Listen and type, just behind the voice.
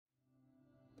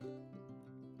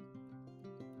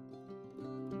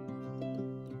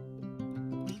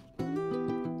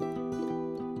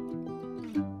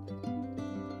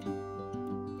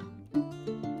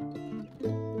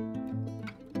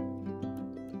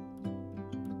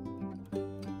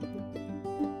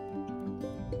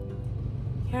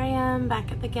Here I am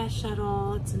back at the guest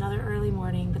shuttle. It's another early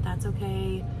morning, but that's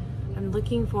okay. I'm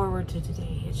looking forward to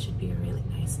today. It should be a really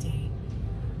nice day.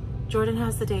 Jordan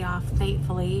has the day off,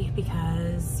 thankfully,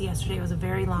 because yesterday was a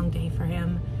very long day for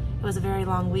him. It was a very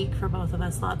long week for both of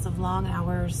us, lots of long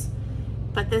hours.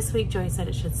 But this week, Joy said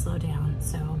it should slow down,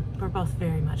 so we're both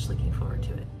very much looking forward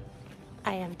to it.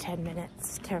 I have 10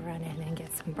 minutes to run in and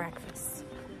get some breakfast,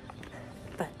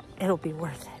 but it'll be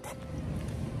worth it.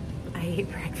 I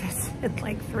ate breakfast in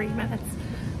like 3 minutes,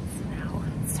 so now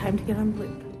it's time to get on the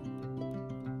loop.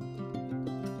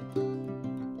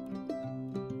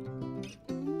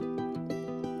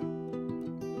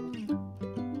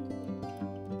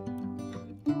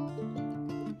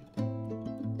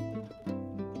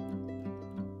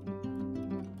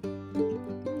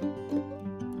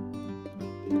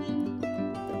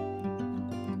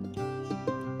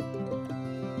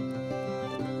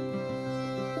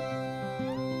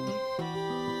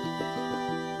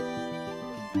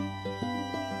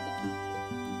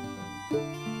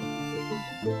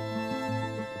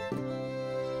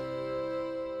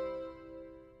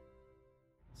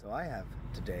 So I have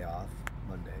today off,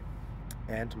 Monday,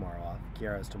 and tomorrow off.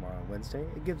 Kiara has tomorrow and Wednesday.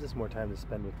 It gives us more time to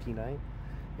spend with Kenai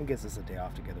and gives us a day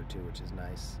off together too, which is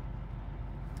nice.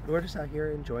 We're just out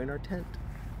here enjoying our tent.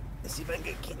 Let's see if I can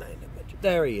get Kenai in the picture.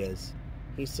 There he is.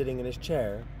 He's sitting in his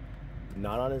chair,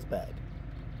 not on his bed.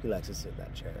 He likes to sit in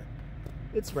that chair.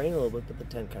 It's raining a little bit, but the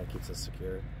tent kind of keeps us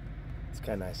secure. It's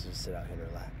kind of nice to just sit out here and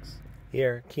relax.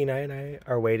 Here, Kenai and I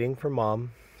are waiting for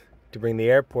Mom to bring the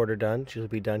air porter done. She'll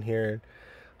be done here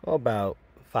about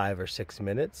 5 or 6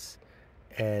 minutes,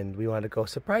 and we want to go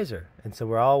surprise her. And so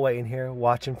we're all waiting here,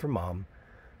 watching for Mom.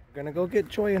 We're gonna go get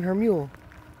Joy and her mule.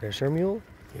 There's her mule.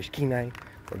 Here's Kenai.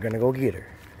 We're gonna go get her.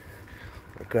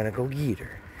 We're gonna go get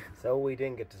her. So we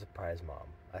didn't get to surprise Mom.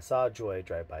 I saw Joy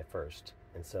drive by first,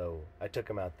 and so I took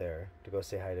him out there to go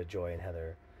say hi to Joy and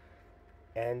Heather.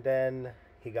 And then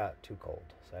he got too cold,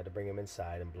 so I had to bring him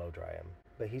inside and blow dry him.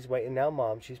 But he's waiting now.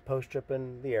 Mom, she's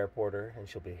post-tripping the air porter, and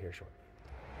she'll be here shortly.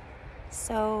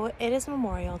 So it is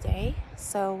Memorial Day,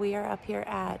 so we are up here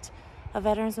at a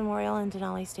Veterans Memorial in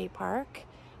Denali State Park,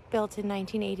 built in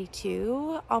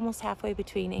 1982, almost halfway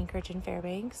between Anchorage and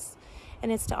Fairbanks,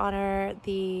 and it's to honor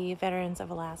the veterans of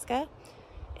Alaska.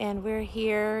 And we're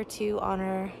here to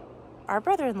honor our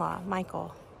brother-in-law,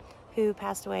 Michael, who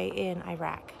passed away in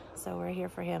Iraq. So we're here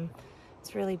for him.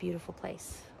 It's a really beautiful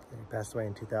place. He passed away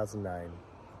in 2009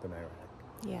 in Iraq.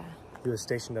 Yeah. He was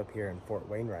stationed up here in Fort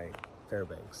Wainwright,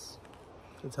 Fairbanks.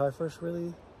 That's how I first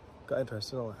really got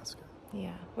interested in Alaska.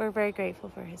 Yeah, we're very grateful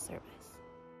for his service.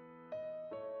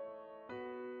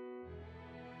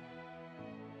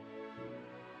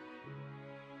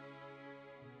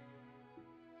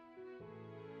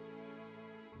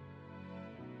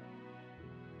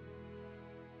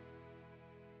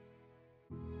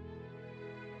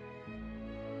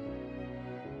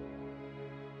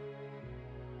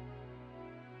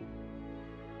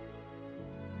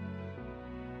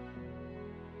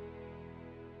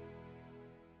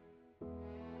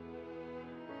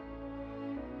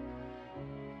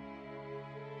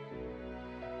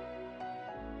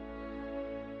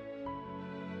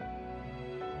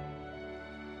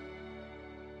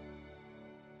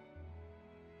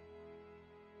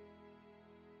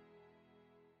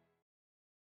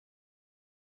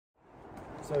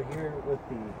 So here with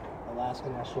the Alaska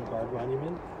National Guard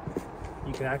Monument,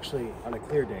 you can actually, on a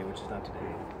clear day, which is not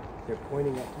today, they're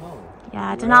pointing at Denali.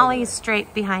 Yeah, Denali is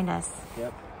straight behind us.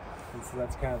 Yep. And so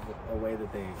that's kind of a way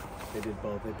that they did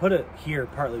both. They put it here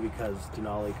partly because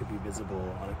Denali could be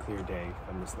visible on a clear day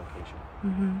from this location.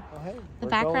 Mm-hmm. Oh, hey, The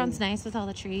background's nice with all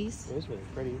the trees. It is really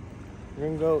pretty. We're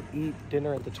going to go eat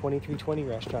dinner at the 2320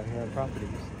 restaurant here on Properties.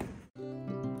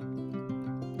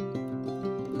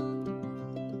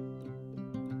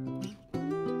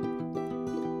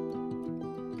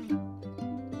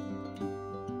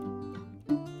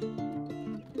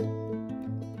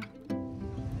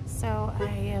 So I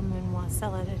am in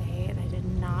Wasilla today, and I did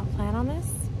not plan on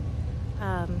this,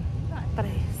 but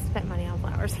I spent money on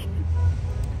flowers.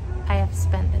 I have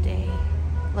spent the day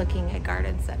looking at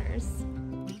garden centers.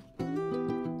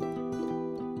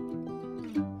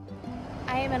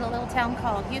 I am in a little town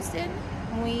called Houston.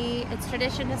 It's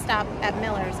tradition to stop at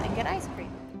Miller's and get ice cream.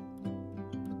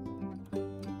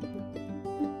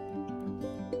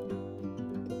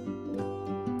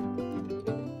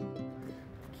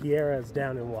 Kiara's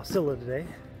down in Wasilla today,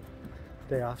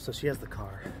 day off, so she has the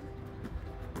car.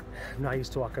 I'm not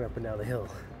used to walking up and down the hill.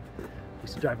 I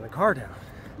used to driving the car down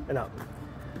and up.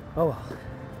 Oh well.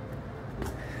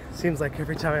 Seems like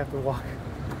every time I have to walk,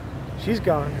 she's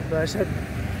gone. But I just had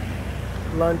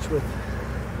lunch with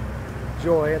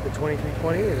Joy at the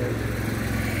 2320 and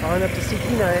then on up to see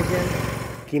Kenai again.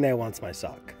 Kenai wants my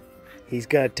sock. He's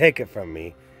gonna take it from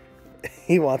me.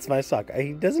 He wants my sock.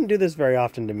 He doesn't do this very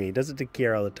often to me. He does it to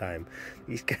Kiara all the time.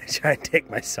 He's gonna try and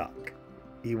take my sock.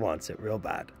 He wants it real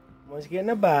bad. He's getting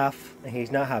a bath and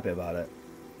he's not happy about it.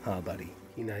 Huh, buddy?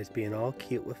 Kenai's being all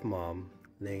cute with mom.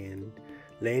 Laying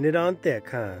it on thick,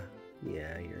 huh?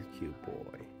 Yeah, you're a cute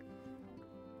boy.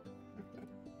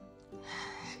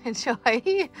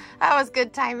 Joy, that was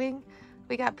good timing.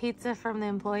 We got pizza from the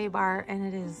employee bar and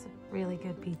it is really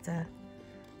good pizza.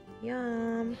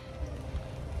 Yum.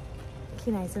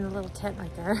 Kenai's in a little tent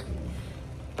right there.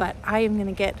 But I am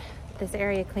gonna get this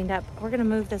area cleaned up. We're gonna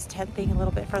move this tent thing a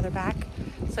little bit further back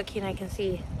so Kenai can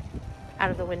see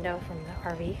out of the window from the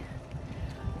RV.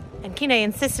 And Kenai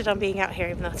insisted on being out here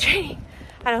even though it's raining.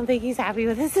 I don't think he's happy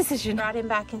with his decision. Brought him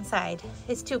back inside.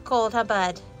 It's too cold, huh,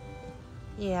 bud?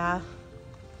 Yeah.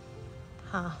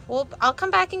 Huh. Well, I'll come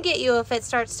back and get you if it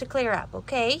starts to clear up,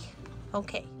 okay?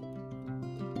 Okay.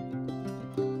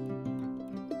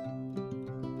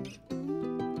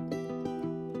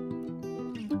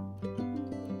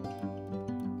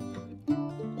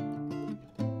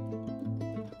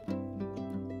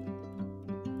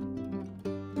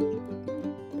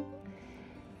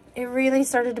 It really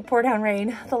started to pour down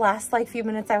rain the last like few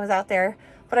minutes I was out there,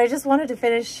 but I just wanted to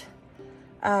finish,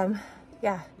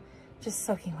 yeah, just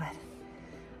soaking wet.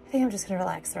 I think I'm just gonna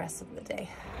relax the rest of the day.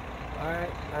 All right,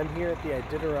 I'm here at the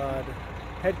Iditarod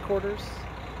headquarters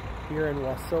here in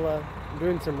Wasilla. I'm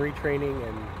doing some retraining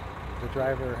and the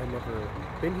driver had never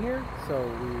been here, so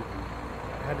we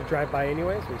had to drive by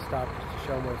anyway, so we stopped just to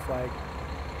show him what it's like.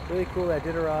 Really cool.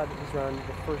 Iditarod is run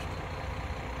the first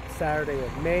Saturday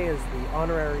of May is the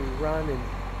honorary run in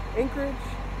Anchorage,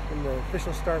 and the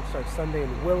official start starts Sunday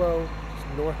in Willow,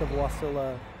 just north of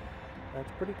Wasilla. That's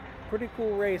pretty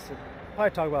cool race. I'll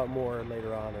probably talk about more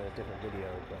later on in a different video,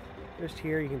 but just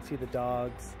here you can see the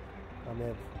dogs. They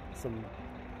have some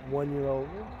 1-year-old,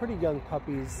 pretty young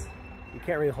puppies. You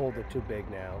can't really hold, they're too big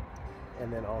now.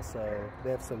 And then also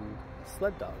they have some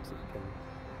sled dogs that you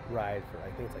can ride for,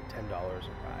 I think it's like $10 a ride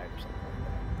or something like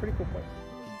that. Pretty cool place.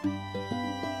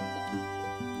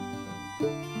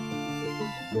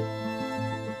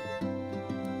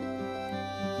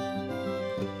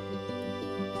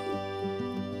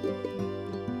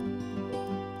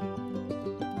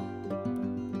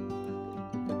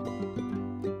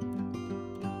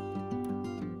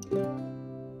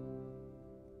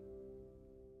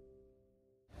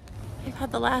 I've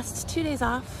had the last 2 days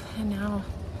off and now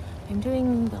I'm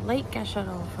doing the late guest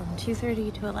shuttle from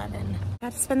 2:30 to 11.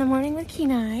 Got to spend the morning with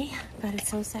Kenai, but it's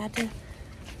so sad to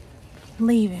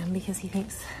leave him because he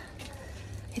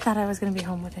thought I was going to be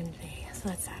home with him today, so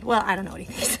that's sad. Well, I don't know what he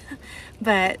thinks,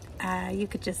 but you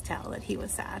could just tell that he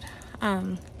was sad. I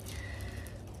don't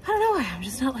know why, I'm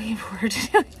just not looking forward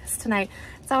to doing this tonight.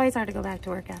 It's always hard to go back to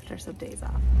work after some days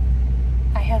off.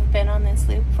 I have been on this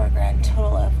loop for a grand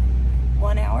total of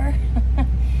 1 hour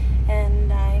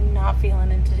and I'm not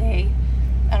feeling it today.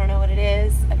 I don't know what it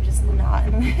is. I'm just not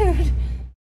in the mood.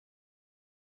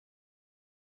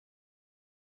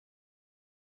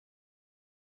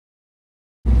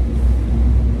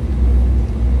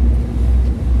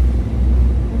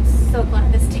 I'm so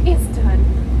glad this day is done.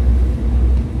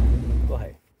 Well,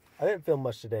 hey, I didn't film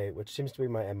much today, which seems to be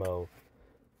my MO.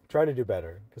 Trying to do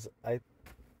better because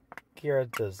Kiara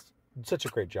does such a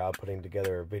great job putting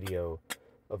together a video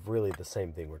of really the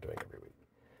same thing we're doing every week.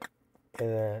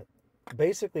 And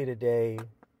basically today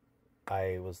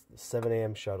I was the 7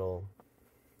 a.m. shuttle,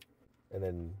 and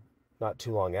then not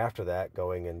too long after that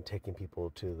going and taking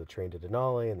people to the train to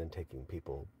Denali, and then taking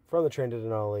people from the train to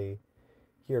Denali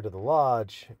here to the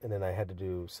lodge, and then I had to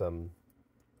do some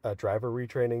driver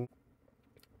retraining.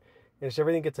 And just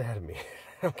everything gets ahead of me.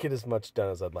 I don't get as much done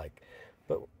as I'd like,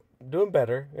 but doing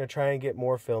better. I'm gonna try and get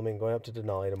more filming. Going up to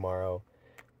Denali tomorrow.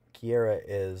 Kiara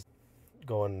is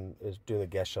doing the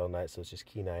guest shuttle night, so it's just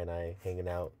Kenai and I hanging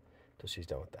out till she's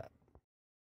done with that.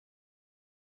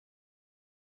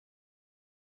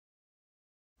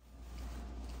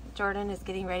 Jordan is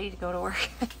getting ready to go to work.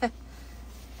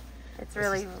 It's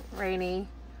really rainy.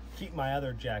 Keep my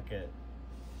other jacket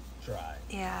dry.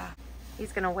 Yeah,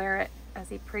 he's gonna wear it as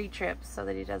he pre-trips so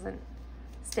that he doesn't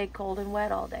stay cold and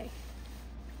wet all day.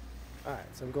 Alright,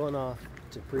 so I'm going off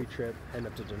to pre-trip, heading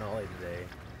up to Denali today.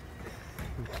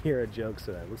 Kiara jokes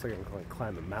that it looks like I'm going to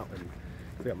climb a mountain.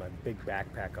 I got my big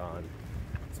backpack on.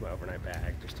 It's my overnight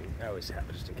bag, I always have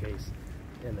it just in case.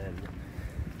 And then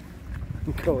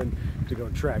I'm going to go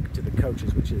trek to the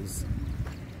coaches, which is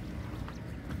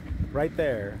right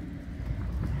there.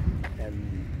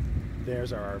 And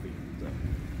there's our RV. So,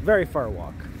 very far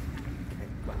walk.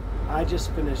 I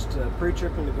just finished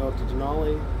pre-tripping to go up to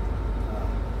Denali.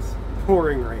 It's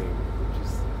pouring rain, which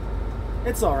is,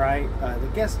 it's all right. The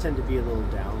guests tend to be a little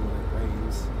down when it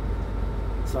rains,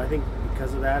 so I think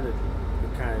because of that, it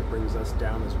kind of brings us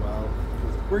down as well.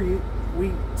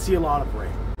 We see a lot of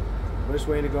rain. We're just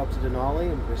waiting to go up to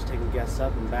Denali, and we're just taking guests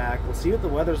up and back. We'll see what the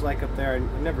weather's like up there. I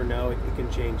never know. It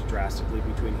can change drastically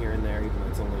between here and there, even though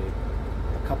it's only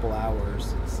a couple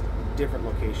hours. It's a different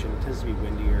location. It tends to be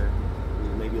windier,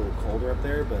 maybe a little colder up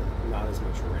there, but not as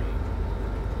much rain.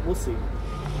 We'll see.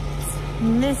 It's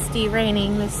misty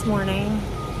raining this morning,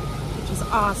 which is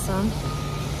awesome.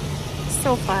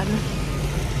 So fun.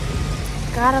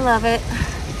 Gotta love it.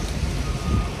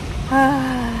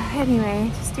 Anyway,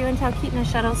 just doing Talkeetna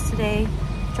shuttles today.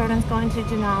 Jordan's going to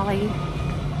Denali.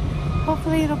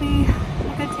 Hopefully it'll be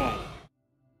a good day.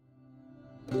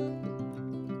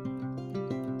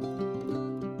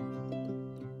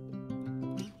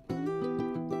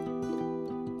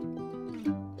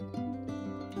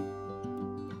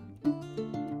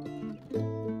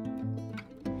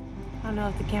 I don't know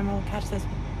if the camera will catch this.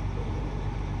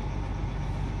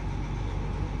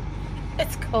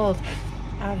 It's cold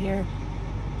out here.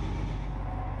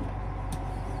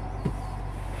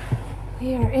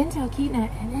 We are in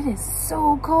Talkeetna and it is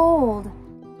so cold.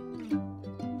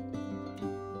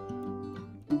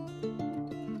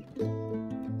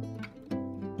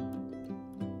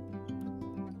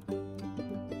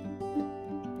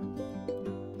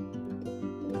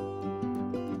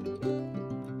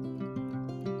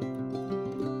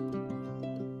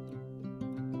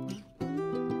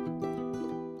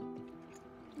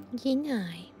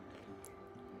 Yinai.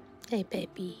 Hey,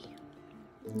 baby.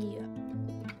 Yeah.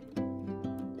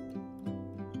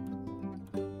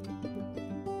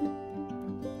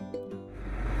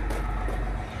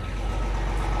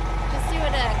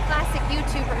 Classic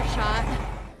YouTuber shot.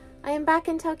 I am back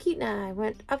in Talkeetna. I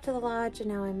went up to the lodge and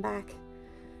now I'm back.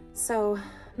 So I'm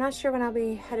not sure when I'll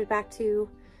be headed back to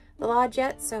the lodge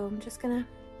yet, so I'm just gonna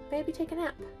maybe take a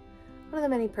nap. One of the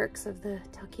many perks of the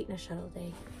Talkeetna shuttle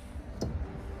day.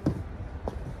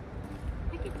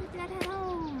 I get to head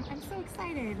home. I'm so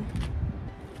excited.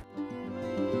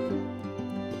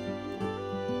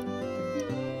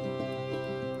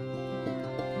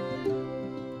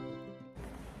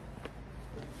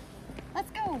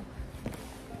 Let's go.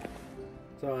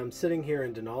 So I'm sitting here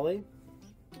in Denali.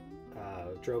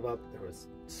 Drove up, there was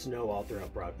snow all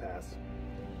throughout Broad Pass.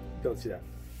 Don't see that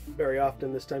very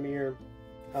often this time of year.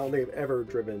 I don't think I've ever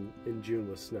driven in June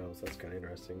with snow, so that's kind of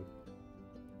interesting.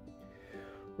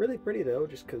 Really pretty though,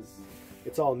 just because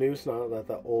it's all new snow, not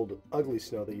the old ugly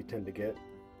snow that you tend to get.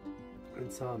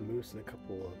 And saw a moose and a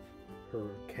couple of her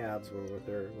calves were with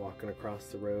her walking across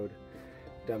the road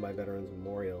down by Veterans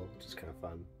Memorial, which is kind of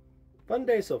fun. Fun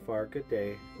day so far, good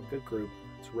day, a good group.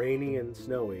 It's rainy and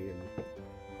snowy, and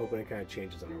hoping it kind of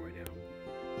changes on our way down.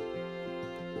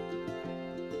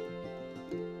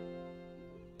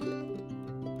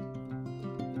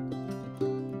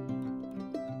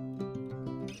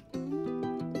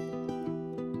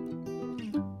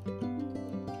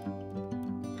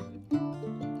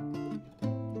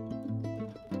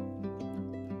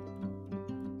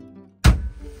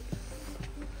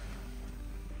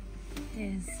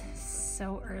 It is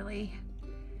so early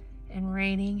and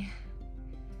raining.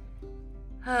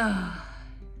 Oh,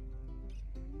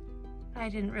 I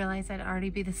didn't realize I'd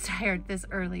already be this tired this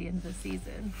early in the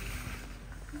season.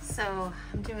 So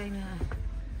I'm doing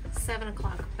a 7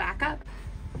 o'clock backup.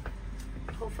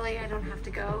 Hopefully I don't have to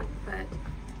go, but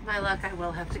my luck, I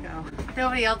will have to go.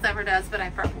 Nobody else ever does, but I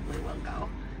probably will go.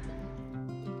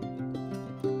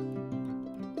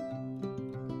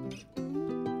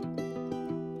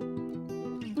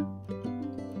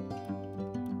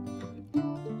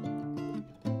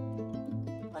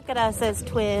 Look at us as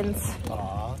twins.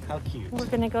 Aw, how cute. We're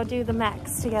gonna go do the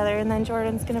Max together, and then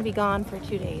Jordan's gonna be gone for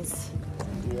 2 days.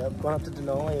 Yep, going up to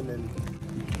Denali and then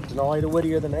Denali to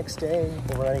Whittier the next day.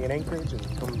 Overnighting in Anchorage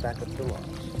and coming back up to the lodge.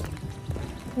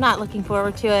 Not looking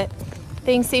forward to it.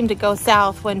 Things seem to go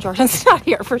south when Jordan's not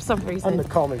here for some reason. I'm the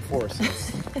calming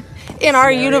forces. In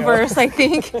our universe, I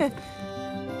think.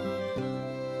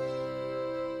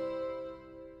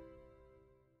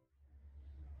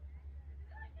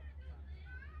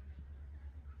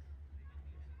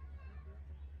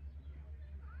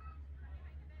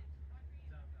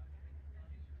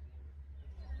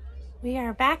 We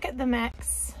are back at the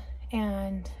Max,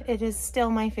 and it is still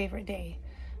my favorite day.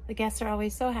 The guests are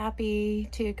always so happy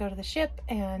to go to the ship,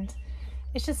 and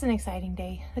it's just an exciting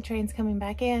day. The train's coming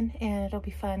back in, and it'll be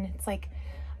fun. It's like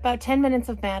about 10 minutes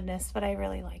of madness, but I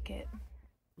really like it.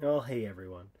 Oh, hey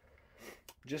everyone.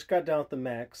 Just got down with the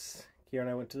Max. Kiara and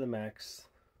I went to the Mex,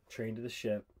 train to the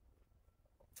ship.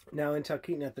 Now in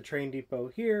Talkeetna at the train depot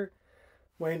here,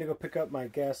 waiting to go pick up my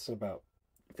guests in about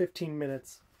 15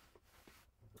 minutes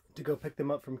to go pick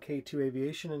them up from K2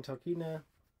 Aviation in Talkeetna,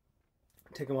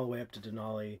 take them all the way up to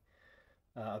Denali,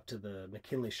 up to the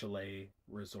McKinley Chalet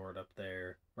Resort up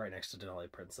there, right next to Denali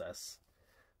Princess.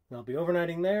 And I'll be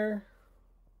overnighting there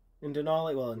in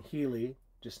Denali, well in Healy,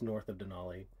 just north of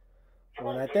Denali.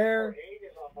 Overnight there.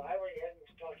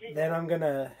 Then I'm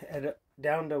gonna head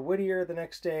down to Whittier the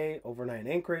next day, overnight in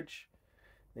Anchorage,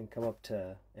 then come up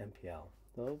to MPL.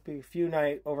 So it'll be a few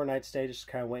overnight stay, just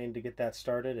kind of waiting to get that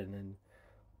started, and then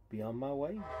be on my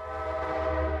way.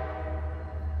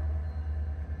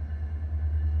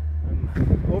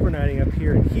 I'm overnighting up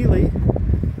here in Healy,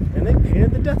 and they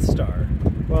painted the Death Star.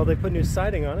 Well, they put new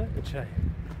siding on it, which I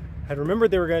had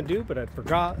remembered they were going to do, but I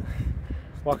forgot.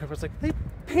 Walking up, I was like, they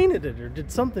painted it or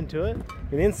did something to it. I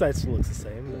mean, the inside still looks the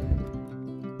same. But...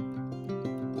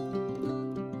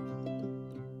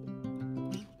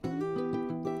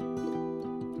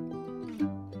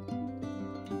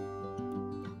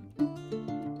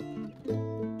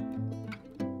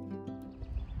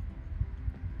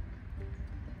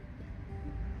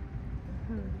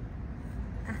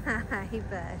 Hi,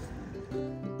 bud.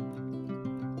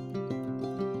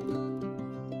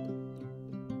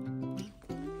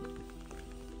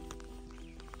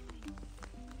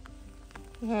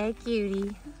 Hey,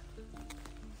 cutie.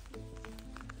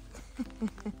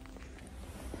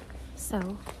 So,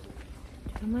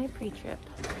 doing my pre-trip.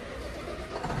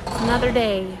 It's another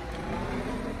day.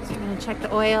 So we're gonna check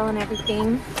the oil and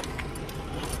everything.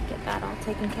 Get that all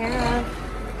taken care of.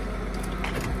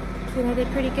 Kina did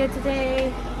pretty good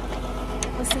today.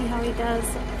 We'll see how he does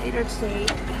later today.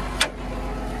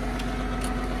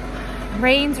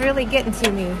 Rain's really getting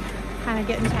to me. Kind of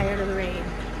getting tired of the rain.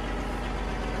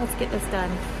 Let's get this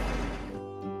done.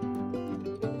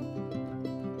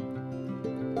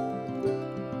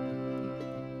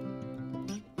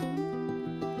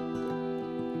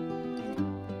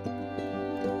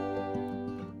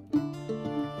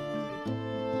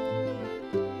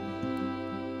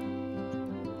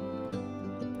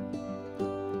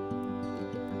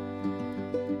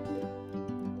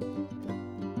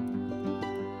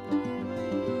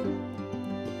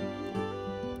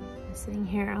 Sitting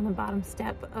here on the bottom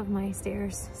step of my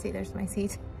stairs. See, there's my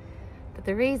seat. But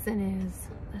the reason is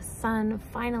the sun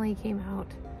finally came out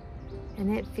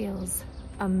and it feels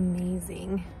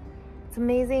amazing. It's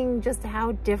amazing just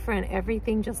how different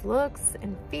everything just looks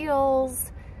and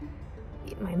feels.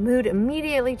 My mood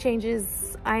immediately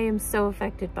changes. I am so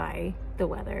affected by the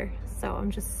weather. So I'm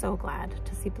just so glad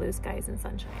to see blue skies and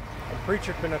sunshine. I'm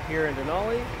pre-tripping up here in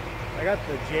Denali. I got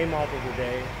the J-model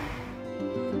today.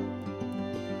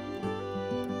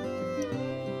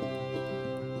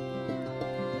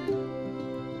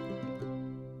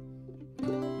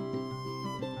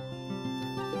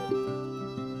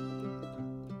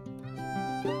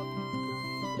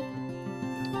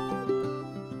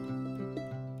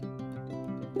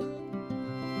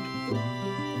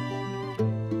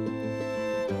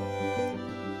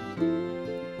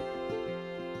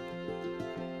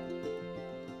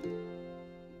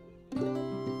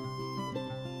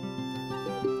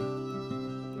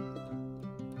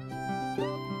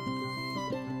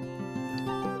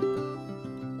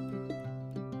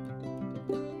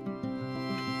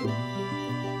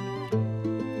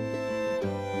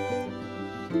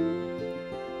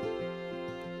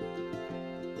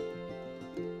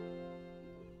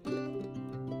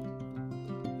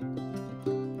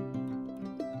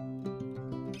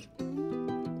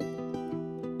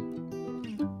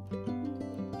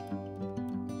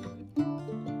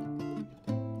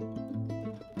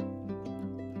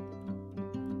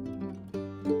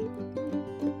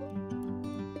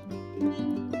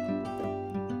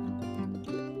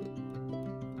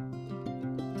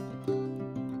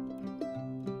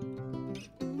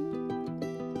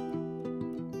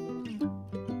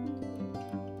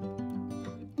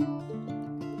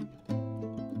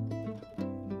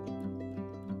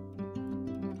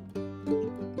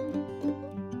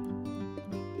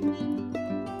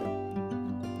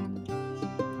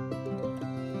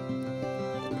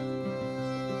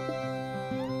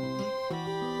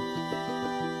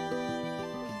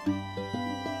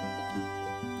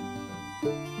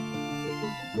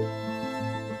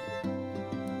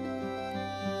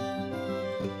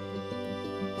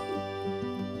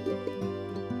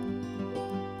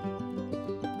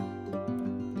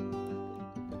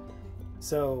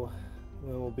 So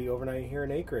we'll be overnighting here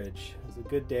in Anchorage. It was a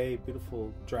good day,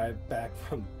 beautiful drive back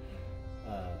from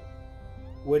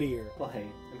Whittier. Well, hey,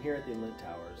 I'm here at the Inlet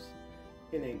Towers,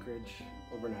 in Anchorage,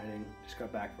 overnighting. Just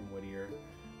got back from Whittier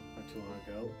not too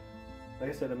long ago. Like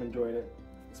I said, I'm enjoying it.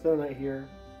 Spend the night here.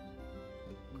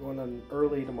 Going on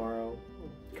early tomorrow,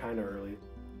 kind of early,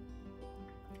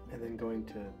 and then going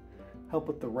to help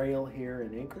with the rail here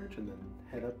in Anchorage, and then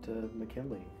head up to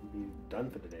McKinley and be done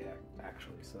for the day,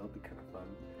 actually. So that'll be kind of fun.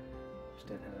 Just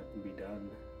to head up and be done.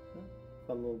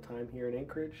 Fun little time here in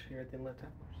Anchorage, here at the Inlet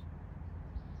Tavern.